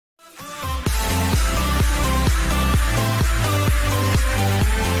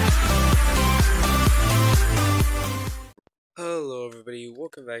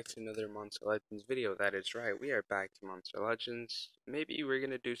welcome back to another Monster Legends video. That is right, we are back to Monster Legends. Maybe we're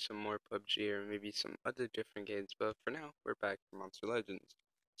gonna do some more PUBG or maybe some other different games, but for now, we're back to Monster Legends.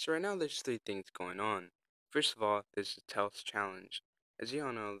 So right now, there's three things going on. First of all, there's the Tells Challenge. As you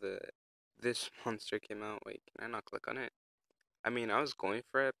all know, this monster came out. Wait, can I not click on it? I mean, I was going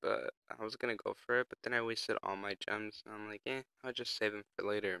for it, but I was gonna go for it, but then I wasted all my gems, and I'm like, I'll just save them for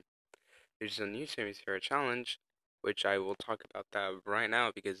later. There's a new series here, a challenge, which I will talk about that right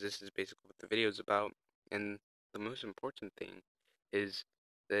now because this is basically what the video is about. And the most important thing is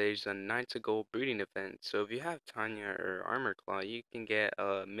there's a Knights of Gold breeding event. So if you have Tanya or Armor Claw, you can get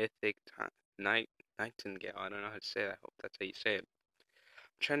a Mythic Nightingale. I don't know how to say that. I hope that's how you say it.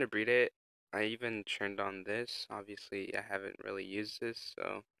 I'm trying to breed it. I even turned on this. Obviously, I haven't really used this,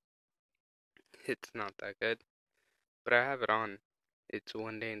 so it's not that good. But I have it on. It's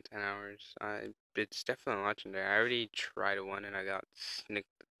 1 day and 10 hours. It's definitely legendary. I already tried one and I got snicked,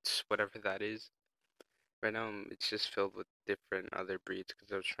 whatever that is. Right now, it's just filled with different other breeds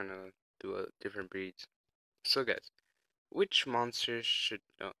because I was trying to do different breeds. So, guys, which monsters should.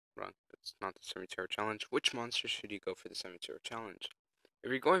 No, wrong. That's not the Semi-Terror Challenge. Which monsters should you go for the Semi-Terror Challenge? If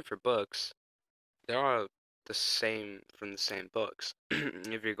you're going for books, they're all the same from the same books.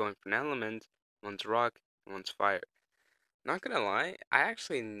 If you're going for an element, one's rock and one's fire. Not gonna lie, I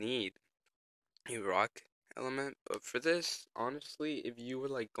actually need a rock element, but for this, honestly, if you were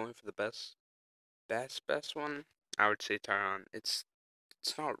like going for the best one, I would say Tyron. It's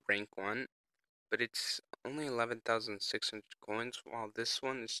not rank 1, but it's only 11,600 coins, while this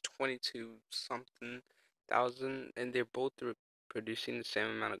one is 22 something thousand, and they're both producing the same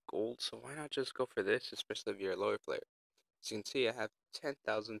amount of gold, so why not just go for this, especially if you're a lower player. As you can see, I have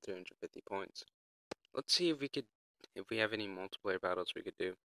 10,350 points. Let's see if we have any multiplayer battles we could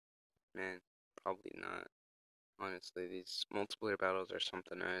do. Man, probably not. Honestly, these multiplayer battles are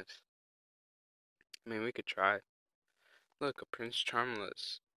something nice. I mean, we could try. Look, a Prince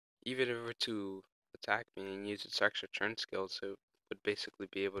Charmless. Even if it were to attack me and use its extra turn skills, it would basically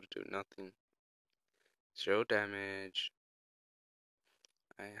be able to do nothing. 0 damage.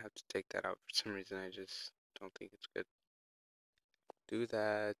 I have to take that out for some reason. I just don't think it's good. Do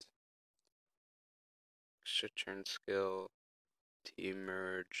that. Extra turn skill. Team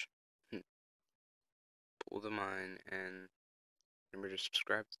merge. Pull the mine and remember to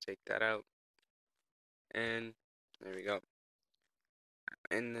subscribe to take that out. And there we go.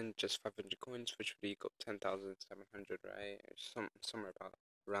 And then just 500 coins, which would equal 10,700, right? Or somewhere about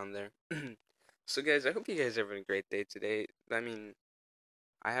around there. So guys, I hope you guys are having a great day today. I mean,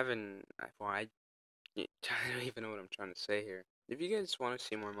 I haven't, well, I don't even know what I'm trying to say here. If you guys want to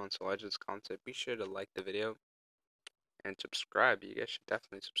see more Monster Legends content, be sure to like the video and subscribe. You guys should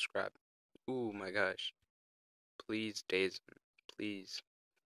definitely subscribe. Ooh my gosh. Please, Dazen. Please.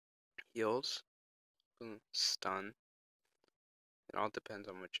 Heals. Stun. It all depends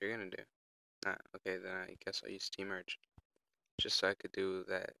on what you're gonna do. Okay, then I guess I'll use Team Merge. Just so I could do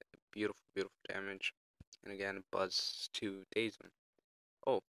that beautiful, beautiful damage. And again, Buzz to Dazen.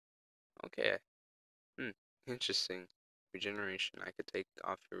 Oh, okay. Interesting. Regeneration. I could take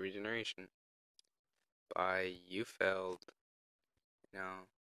off your regeneration. By you failed. Now,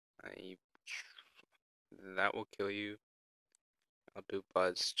 I that will kill you. I'll do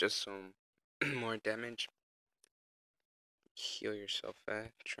Buzz just some more damage. Heal yourself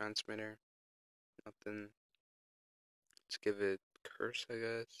at Transmitter. Nothing. Let's give it Curse, I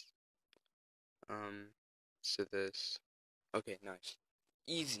guess. So this. Okay, nice.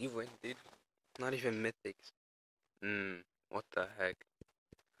 Easy win, dude. Not even mythics. What the heck?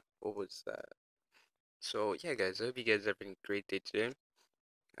 What was that? So, yeah, guys, I hope you guys are having a great day today.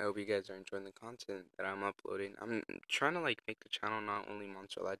 I hope you guys are enjoying the content that I'm uploading. I'm trying to, like, make the channel not only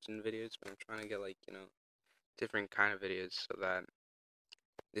Monster Legend videos, but I'm trying to get, like, different kind of videos so that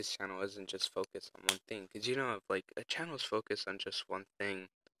this channel isn't just focused on one thing. Because, if, like, a channel's focused on just one thing,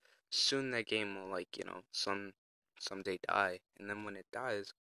 soon that game will, like, someday die. And then when it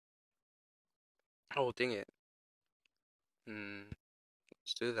dies, oh, dang it.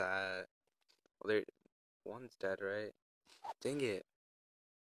 Let's do that. Well, one's dead, right? Dang it.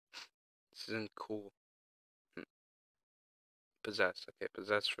 This isn't cool. Possess. Okay,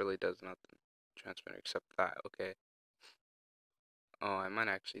 possess really does nothing. Transmitter except that. Okay. Oh, I might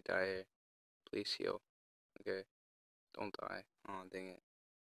actually die here. Please heal. Okay. Don't die. Oh, dang it.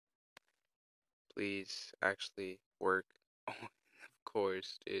 Please actually work. Oh, of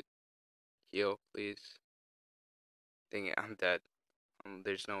course, dude. Heal, please. Dang it, I'm dead.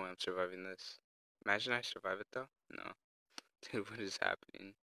 There's no way I'm surviving this. Imagine I survive it though. No. Dude, what is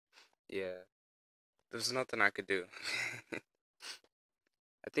happening? Yeah. There's nothing I could do.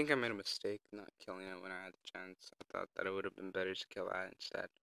 I think I made a mistake not killing it when I had the chance. I thought that it would have been better to kill that instead.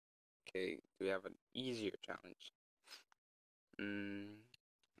 Okay, do we have an easier challenge?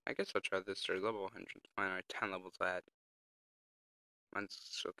 I guess I'll try this third level 100 to find our 10 levels ahead.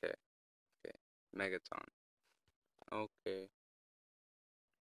 Mine's okay. Okay, Megaton. Okay.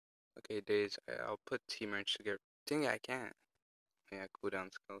 Okay, days. I'll put T-Merch to get. Dang it, I can't. Yeah,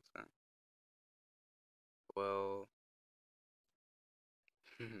 cooldown skeleton. Well,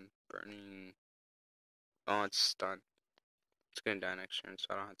 burning. Oh, it's stunned. It's gonna die next turn, so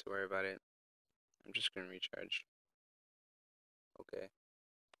I don't have to worry about it. I'm just gonna recharge. Okay.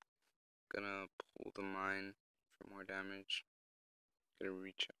 Gonna pull the mine for more damage. Gonna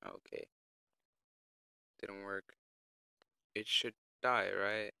reach. Okay. Didn't work. It should die,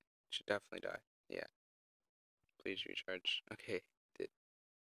 right? It should definitely die. Yeah. Please recharge. Okay. Did.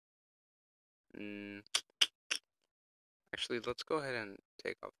 Mm, actually, let's go ahead and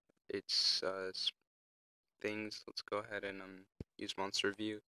take off its things. Let's go ahead and use monster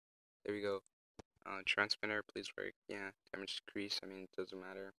view. There we go. Transmitter, please work. Yeah. Damage decrease. I mean, it doesn't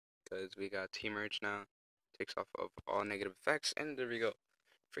matter because we got Team Merge now. Takes off of all negative effects, and there we go.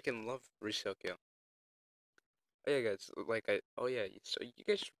 Freaking love Risokyo. Oh yeah, guys. Oh yeah. So you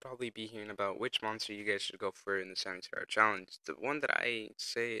guys should probably be hearing about which monster you guys should go for in the 70-hour challenge. The one that I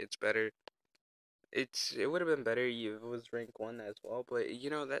say it's better. It would have been better if it was rank 1 as well, but you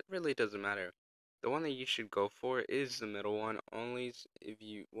know that really doesn't matter. The one that you should go for is the middle one. Only if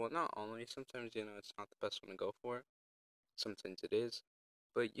you, well, not only. Sometimes you know it's not the best one to go for. Sometimes it is,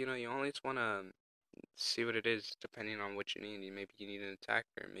 but you know you always want to see what it is depending on what you need. Maybe you need an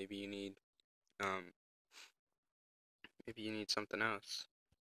attacker. Um maybe you need something else.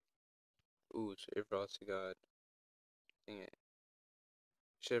 Ooh, so if Rossi got, dang it.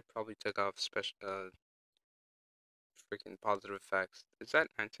 Should have probably took off special freaking positive effects. Is that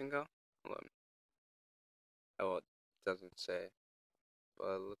Nightingale? Hold on. Oh, it doesn't say.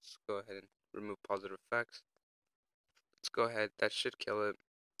 But let's go ahead and remove positive effects. Let's go ahead. That should kill it.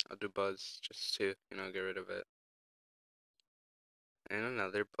 I'll do buzz just to, you know, get rid of it. And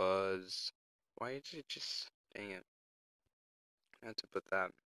another buzz. Why did it just, dang it. I had to put that.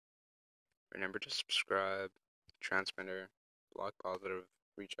 Remember to subscribe. Transmitter. Block positive.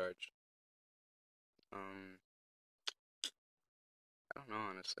 Recharge. I don't know,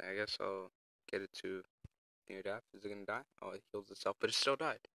 honestly. I guess I'll get it to near death. Is it gonna die? Oh, it heals itself, but it still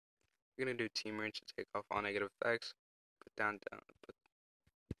died. We're gonna do team merge to take off all negative effects. Put down,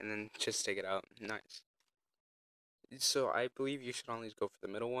 and then just take it out. Nice. So I believe you should always go for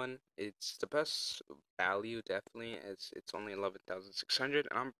the middle one. It's the best value, definitely, as it's only 11,600,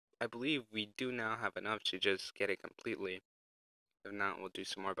 and I believe we do now have enough to just get it completely. If not, we'll do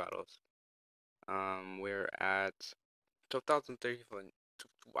some more battles. We're at 12,034.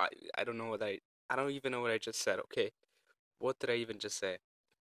 I don't know what I don't even know what I just said. Okay, what did I even just say?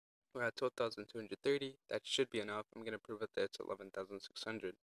 We're at 12,230. That should be enough. I'm gonna prove it that it's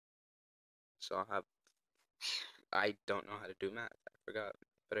 11,600. So I'll have. I don't know how to do math. I forgot,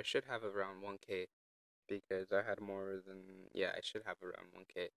 but I should have around 1K because I had more than. Yeah, I should have around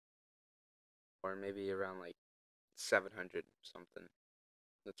 1K or maybe around like 700 something.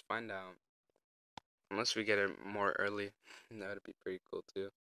 Let's find out. Unless we get it more early, that would be pretty cool too.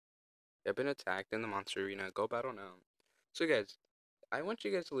 I've been attacked in the monster arena. Go battle now. So guys, I want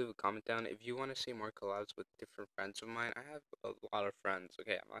you guys to leave a comment down if you want to see more collabs with different friends of mine. I have a lot of friends.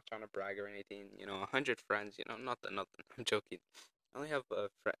 Okay, I'm not trying to brag or anything. You know, 100 friends. You know, nothing, nothing. I'm joking. I only have a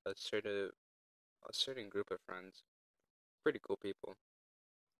certain group of friends. Pretty cool people.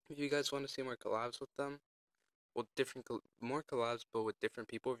 If you guys want to see more collabs with them, well, more collabs, but with different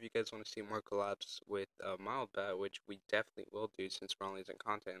people. If you guys want to see more collabs with Mild Bat, which we definitely will do since we're only in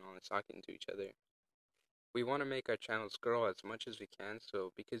content and only talking to each other. We want to make our channels grow as much as we can,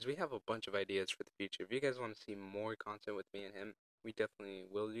 so because we have a bunch of ideas for the future. If you guys want to see more content with me and him, we definitely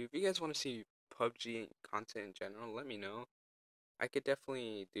will do. If you guys want to see PUBG content in general, let me know. I could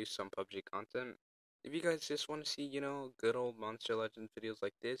definitely do some PUBG content. If you guys just want to see, you know, good old Monster Legend videos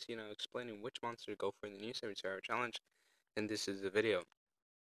like this, you know, explaining which monster to go for in the new 70-hour challenge, then this is the video.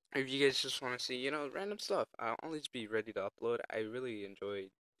 If you guys just want to see, you know, random stuff, I'll always be ready to upload. I really enjoy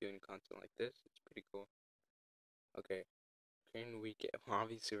doing content like this. It's pretty cool. Okay. Can we get, well,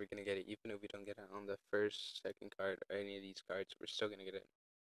 obviously we're gonna get it even if we don't get it on the first, second card or any of these cards, we're still gonna get it.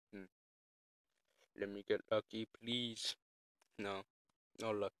 Let me get lucky, please. No, no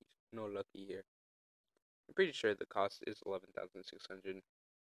lucky, no lucky here. I'm pretty sure the cost is 11,600.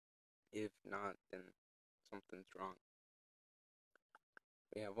 If not, then something's wrong.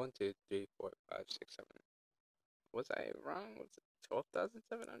 We have 1, 2, 3, 4, 5, 6, 7. Was I wrong? Was it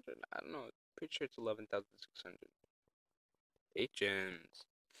 12,700? I don't know. Pretty sure it's 11,600. 8 gems.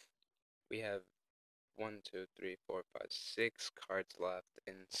 We have one, two, three, four, five, 6 cards left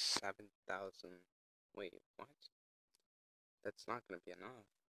and 7,000. Wait, what? That's not gonna be enough.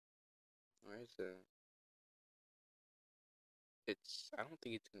 Where is it? I don't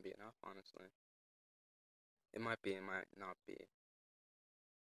think it's gonna be enough, honestly. It might be, it might not be.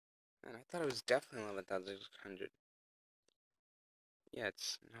 And I thought it was definitely 11,600. Yeah,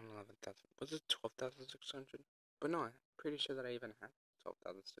 it's not 11,000. Was it 12,600? But no, I'm pretty sure that I even had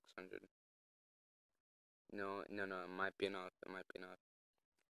 12,600. No, no, no, it might be enough. It might be enough.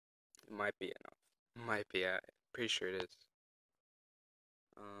 It might be enough. Might be, pretty sure it is.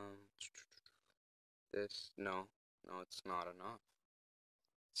 Um, no, no, it's not enough.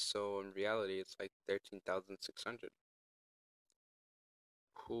 So in reality, it's like 13,600.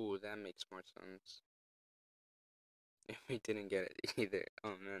 Ooh, that makes more sense. If we didn't get it either.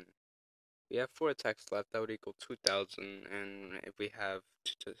 Oh man. We have 4 attacks left. That would equal 2,000. And if we have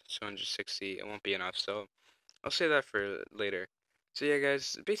 260, it won't be enough. So I'll say that for later. So yeah,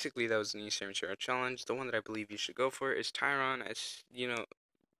 guys, basically that was the new Samurai challenge. The one that I believe you should go for is Tyron. As you know,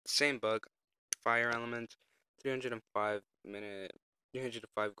 same bug, fire element, 305 minute,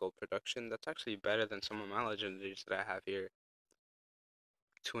 305 gold production. That's actually better than some of my legendaries that I have here.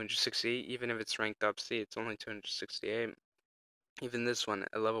 268, even if it's ranked up. See, it's only 268. Even this one,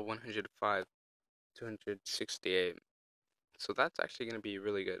 at level 105, 268. So that's actually going to be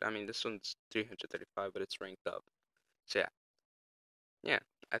really good. I mean, this one's 335, but it's ranked up. So yeah. Yeah,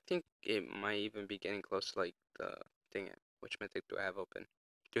 I think it might even be getting close to like the dang it. Which mythic do I have open?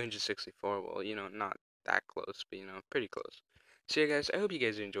 364. Well, not that close, but pretty close. So yeah, guys, I hope you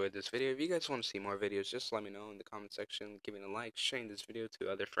guys enjoyed this video. If you guys want to see more videos, just let me know in the comment section. Give me a like, sharing this video to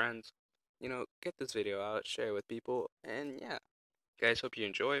other friends. Get this video out, share it with people, and yeah, guys, hope you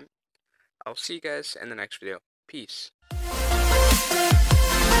enjoy. I'll see you guys in the next video. Peace.